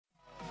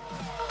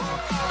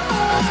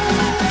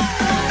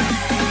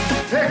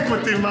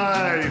Equity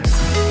Mate.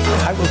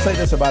 I will say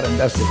this about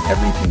investing.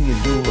 Everything you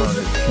do learn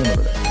is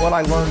cumulative. What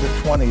I learned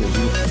at 20 is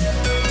useful.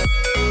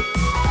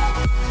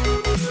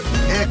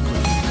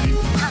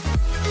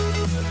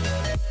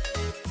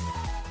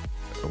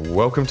 Equity.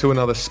 Welcome to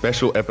another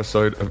special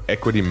episode of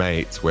Equity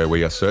Mates, where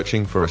we are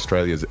searching for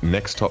Australia's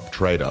next top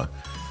trader.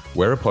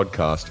 We're a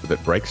podcast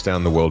that breaks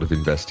down the world of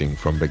investing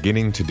from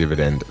beginning to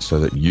dividend so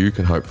that you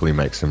can hopefully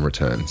make some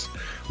returns.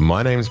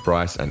 My name's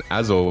Bryce, and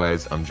as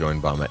always, I'm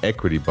joined by my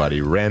equity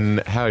buddy,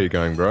 Ren. How are you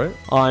going, bro?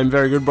 I'm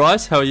very good,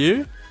 Bryce. How are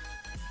you?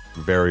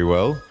 Very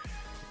well.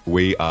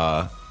 We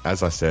are,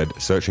 as I said,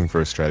 searching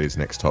for Australia's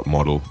next top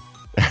model.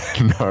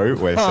 No,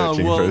 we're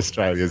searching for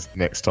Australia's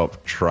next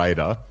top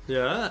trader.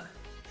 Yeah.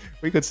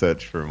 We could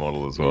search for a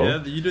model as well.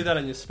 Yeah, you do that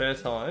in your spare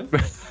time.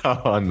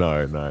 Oh,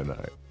 no.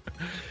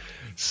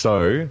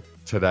 So,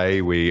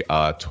 today we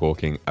are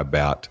talking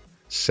about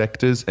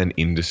sectors and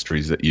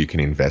industries that you can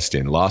invest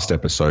in. Last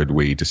episode,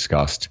 we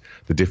discussed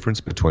the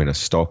difference between a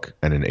stock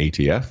and an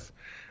ETF.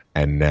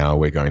 And now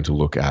we're going to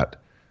look at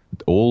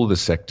all the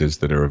sectors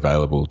that are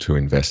available to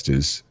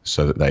investors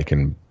so that they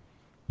can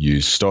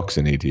use stocks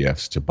and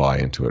ETFs to buy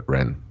into it,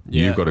 Ren.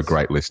 Yes. You've got a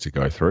great list to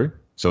go through.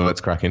 So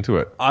let's crack into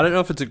it. I don't know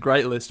if it's a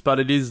great list, but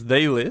it is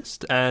the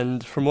list.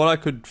 And from what I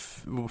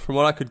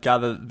could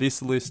gather,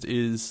 this list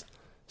is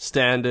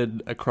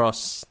standard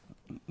across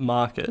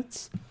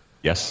markets.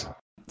 Yes.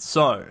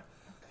 So,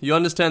 you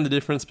understand the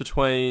difference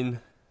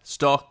between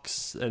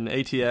stocks and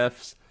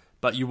ETFs,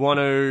 but you want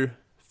to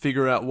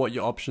figure out what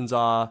your options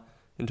are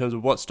in terms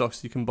of what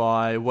stocks you can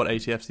buy, what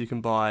ETFs you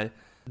can buy.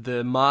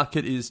 The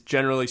market is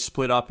generally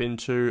split up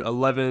into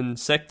 11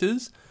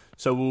 sectors,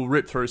 so we'll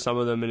rip through some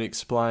of them and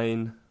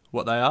explain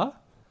what they are.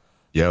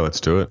 Yeah, let's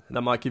do it.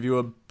 That might give you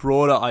a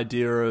broader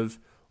idea of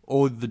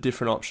all the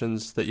different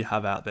options that you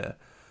have out there.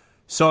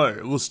 So,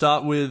 we'll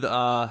start with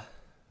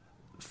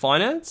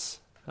finance,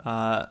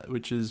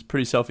 which is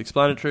pretty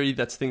self-explanatory.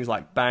 That's things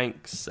like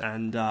banks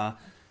and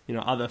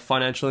other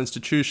financial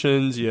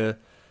institutions, your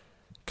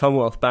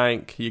Commonwealth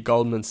Bank, your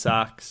Goldman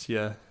Sachs,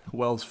 your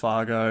Wells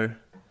Fargo.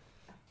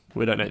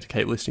 We don't need to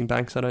keep listing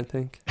banks, I don't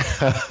think.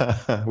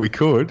 We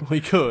could. We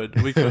could.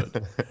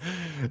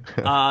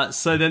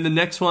 So then the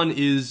next one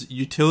is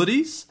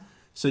utilities.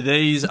 So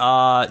these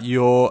are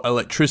your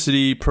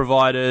electricity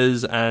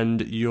providers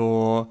and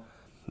your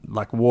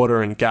like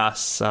water and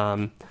gas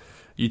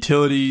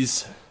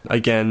utilities.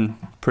 Again,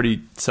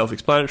 pretty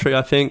self-explanatory,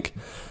 I think.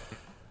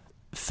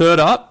 Third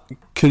up,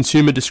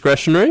 consumer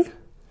discretionary.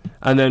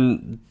 And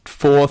then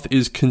fourth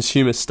is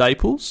consumer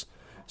staples.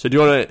 So do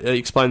you want to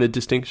explain the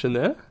distinction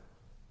there?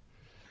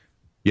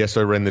 Yeah,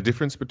 so Ren, the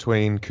difference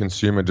between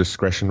consumer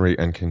discretionary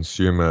and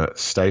consumer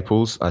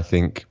staples, I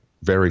think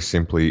very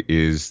simply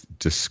is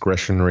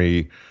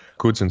discretionary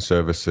goods and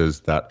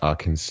services that are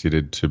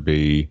considered to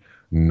be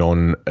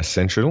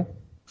non-essential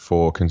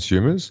for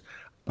consumers,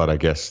 but I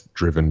guess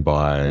driven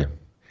by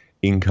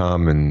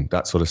income and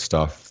that sort of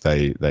stuff,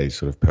 they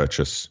sort of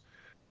purchase.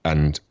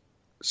 And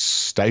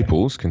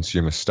staples,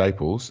 consumer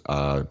staples,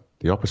 are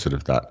the opposite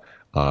of that,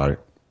 are,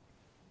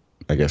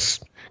 I guess,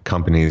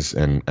 companies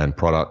and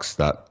products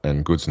that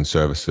and goods and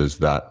services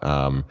that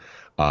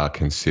are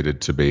considered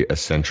to be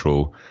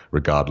essential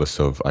regardless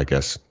of, I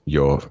guess,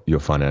 your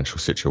financial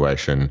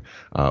situation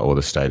or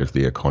the state of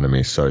the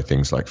economy. So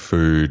things like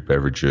food,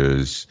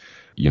 beverages,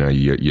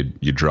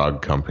 your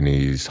drug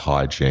companies,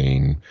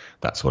 hygiene,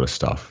 that sort of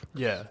stuff.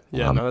 Yeah,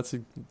 no, it's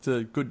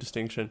a good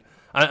distinction.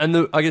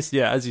 And I guess,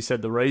 as you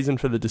said, the reason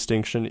for the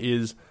distinction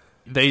is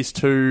these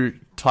two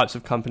types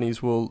of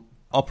companies will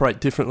operate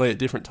differently at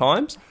different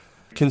times.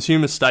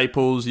 Consumer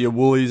staples, your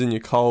Woolies and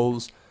your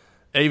Coles,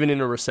 even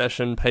in a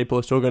recession, people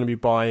are still going to be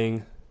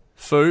buying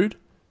food,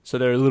 so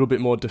they're a little bit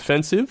more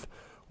defensive,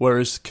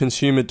 whereas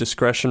consumer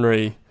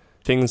discretionary,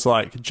 things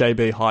like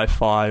JB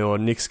Hi-Fi or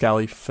Nick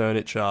Scali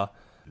Furniture,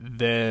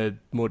 they're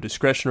more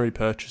discretionary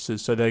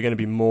purchases, so they're going to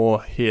be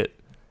more hit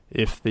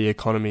if the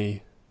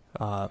economy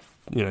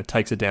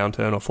takes a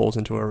downturn or falls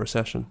into a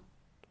recession.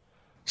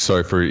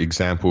 So, for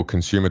example,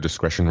 consumer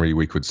discretionary,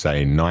 we could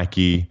say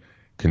Nike.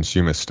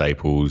 Consumer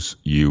staples,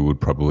 you would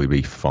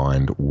probably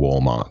find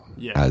Walmart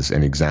as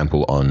an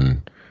example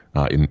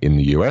in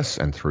the US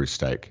and through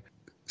Stake.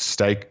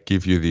 Stake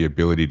give you the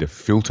ability to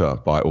filter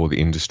by all the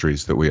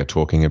industries that we are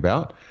talking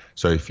about.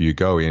 So if you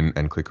go in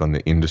and click on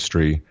the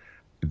industry,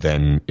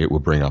 then it will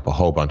bring up a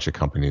whole bunch of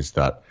companies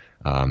that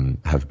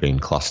have been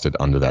clustered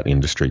under that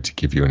industry to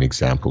give you an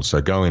example. So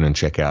go in and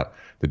check out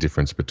the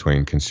difference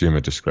between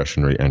consumer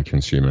discretionary and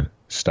consumer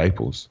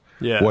staples.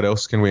 Yeah. What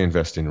else can we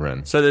invest in,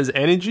 Ren? So there's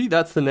energy,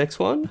 that's the next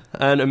one.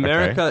 And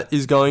America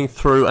is going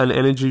through an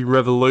energy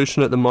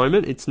revolution at the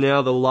moment. It's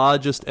now the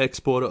largest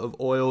exporter of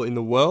oil in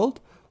the world,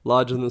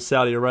 larger than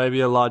Saudi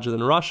Arabia, larger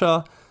than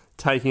Russia,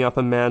 taking up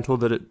a mantle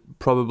that it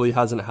probably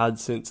hasn't had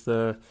since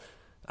the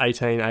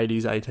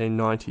 1880s,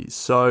 1890s.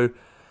 So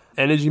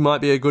energy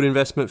might be a good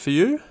investment for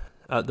you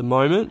at the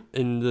moment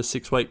in the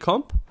 6-week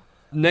comp.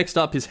 Next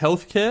up is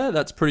healthcare.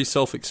 That's pretty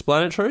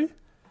self-explanatory.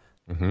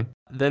 Mm-hmm.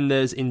 Then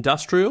there's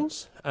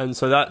industrials, and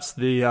so that's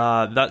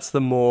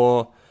the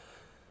more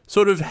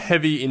sort of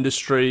heavy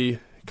industry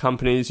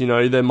companies. You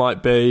know, there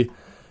might be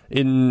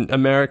in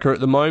America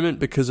at the moment,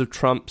 because of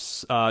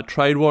Trump's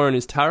trade war and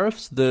his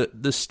tariffs,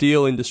 the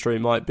steel industry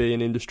might be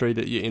an industry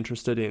that you're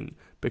interested in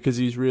because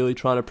he's really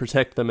trying to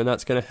protect them, and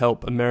that's going to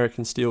help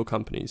American steel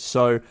companies.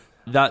 So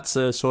that's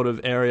a sort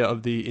of area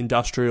of the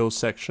industrial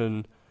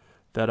section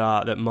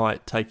that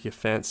might take your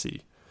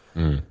fancy.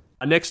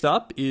 Next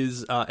up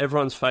is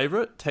everyone's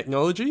favourite,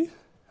 technology.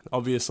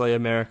 Obviously,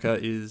 America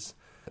is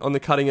on the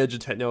cutting edge of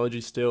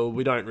technology still.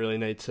 We don't really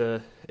need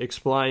to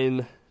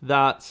explain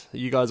that.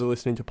 You guys are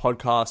listening to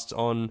podcasts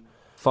on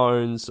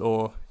phones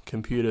or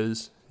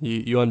computers.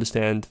 You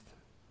understand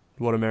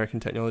what American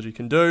technology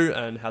can do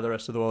and how the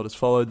rest of the world has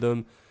followed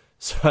them.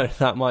 So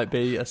that might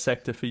be a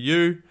sector for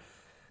you.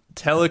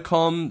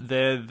 Telecom,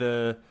 they're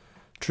the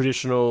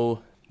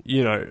traditional,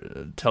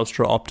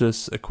 Telstra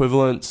Optus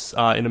equivalents.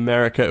 In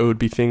America, it would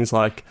be things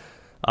like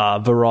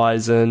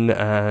Verizon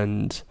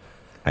and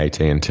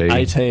AT&T.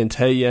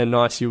 AT&T, yeah,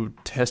 nice. You're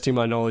testing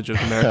my knowledge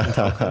of American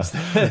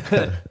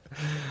telecoms.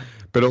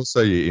 But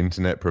also your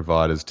internet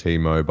providers,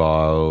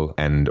 T-Mobile,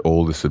 and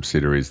all the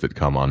subsidiaries that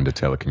come under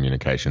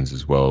telecommunications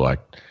as well. Like,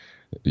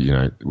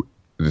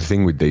 the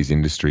thing with these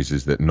industries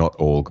is that not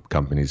all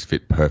companies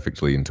fit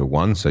perfectly into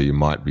one. So you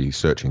might be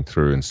searching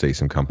through and see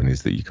some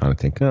companies that you kind of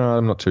think,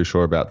 I'm not too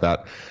sure about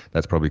that.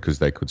 That's probably because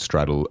they could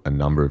straddle a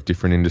number of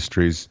different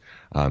industries.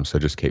 So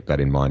just keep that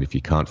in mind. If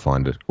you can't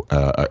find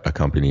a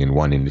company in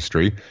one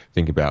industry,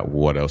 think about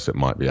what else it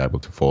might be able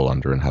to fall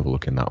under and have a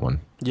look in that one.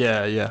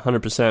 Yeah,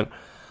 100%.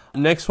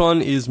 Next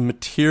one is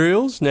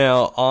materials.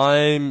 Now,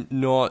 I'm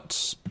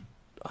not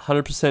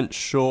 100%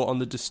 sure on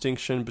the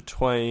distinction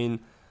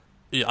between...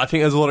 I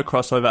think there's a lot of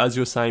crossover, as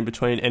you were saying,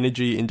 between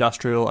energy,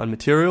 industrial, and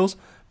materials.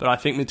 But I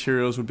think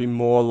materials would be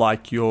more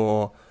like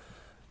your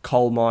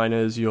coal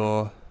miners,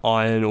 your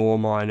iron ore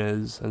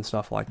miners, and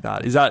stuff like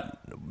that. Is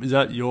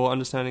that your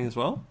understanding as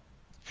well?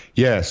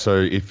 Yeah, so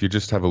if you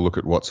just have a look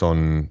at what's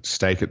on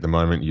stake at the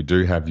moment, you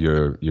do have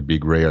your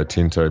big Rio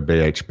Tinto,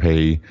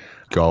 BHP,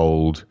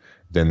 gold.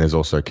 Then there's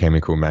also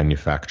chemical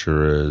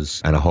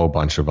manufacturers and a whole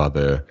bunch of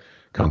other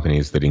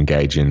companies that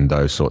engage in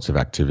those sorts of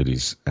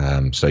activities.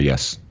 So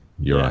yes,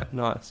 you're right.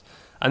 Nice.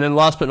 And then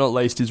last but not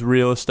least is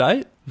real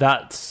estate.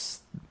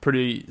 That's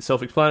pretty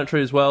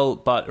self-explanatory as well.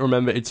 But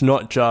remember, it's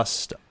not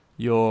just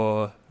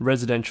your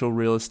residential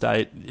real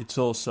estate. It's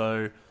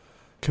also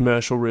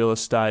commercial real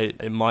estate.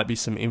 It might be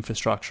some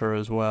infrastructure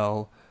as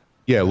well.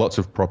 Yeah, lots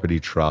of property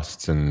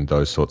trusts and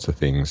those sorts of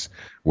things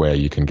where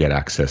you can get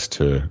access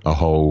to a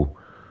whole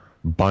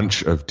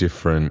bunch of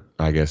different,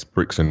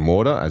 bricks and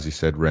mortar, as you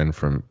said, Ren,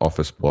 from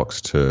office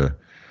blocks to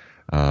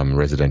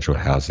residential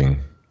housing.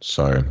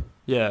 So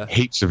yeah,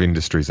 heaps of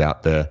industries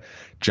out there.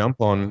 Jump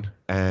on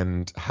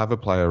and have a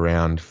play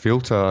around,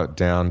 filter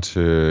down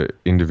to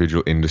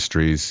individual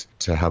industries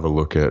to have a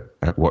look at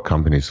what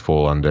companies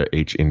fall under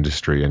each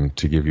industry and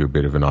to give you a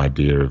bit of an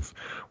idea of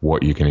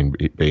what you can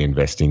be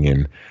investing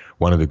in.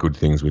 One of the good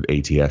things with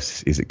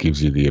ETFs is it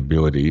gives you the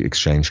ability,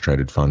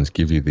 exchange-traded funds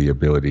give you the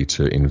ability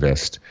to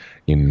invest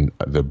in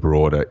the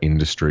broader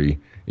industry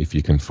if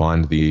you can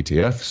find the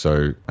ETF.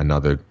 So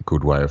another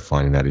good way of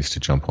finding that is to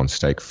jump on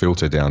stake,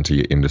 filter down to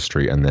your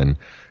industry, and then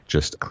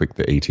just click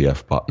the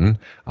ETF button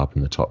up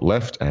in the top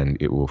left, and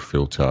it will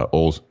filter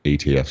all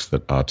ETFs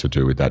that are to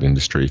do with that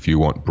industry. If you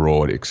want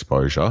broad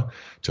exposure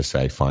to,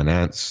 say,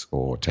 finance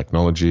or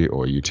technology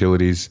or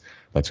utilities,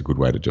 that's a good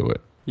way to do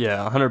it.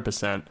 Yeah,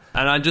 100%.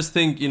 And I just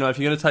think, if you're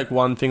going to take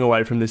one thing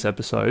away from this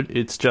episode,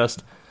 it's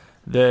just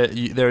there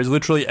is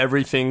literally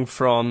everything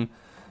from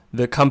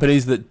the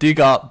companies that dig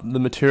up the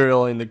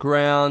material in the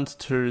ground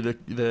to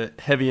the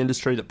heavy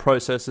industry that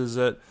processes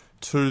it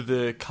to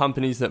the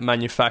companies that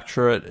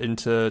manufacture it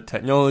into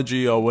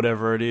technology or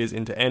whatever it is,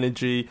 into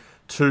energy,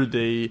 to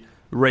the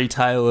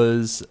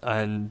retailers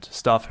and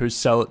stuff who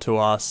sell it to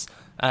us,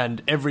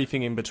 and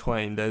everything in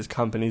between. There's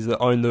companies that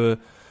own the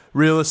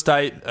real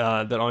estate,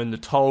 that own the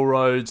toll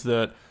roads,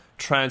 that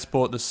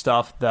transport the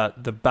stuff,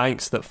 that the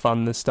banks that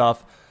fund the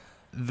stuff.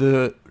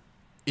 The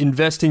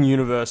investing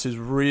universe is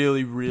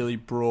really, really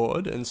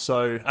broad, and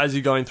so as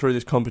you're going through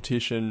this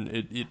competition,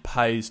 it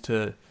pays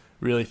to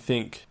really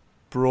think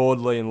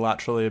broadly and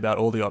laterally about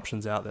all the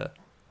options out there.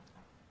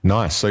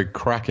 Nice. So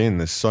crack in.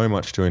 There's so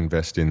much to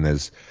invest in.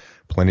 There's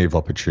plenty of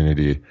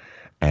opportunity,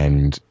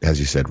 and as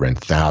you said, Ren,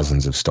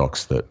 thousands of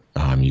stocks that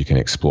you can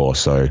explore.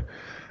 So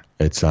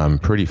it's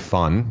pretty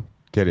fun.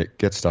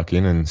 Get stuck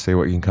in and see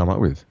what you can come up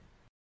with.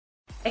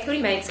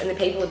 Equity Mates and the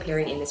people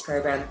appearing in this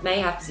program may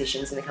have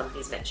positions in the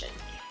companies mentioned.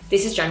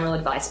 This is general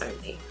advice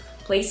only.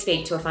 Please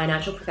speak to a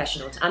financial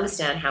professional to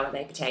understand how it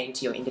may pertain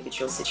to your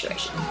individual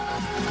situation.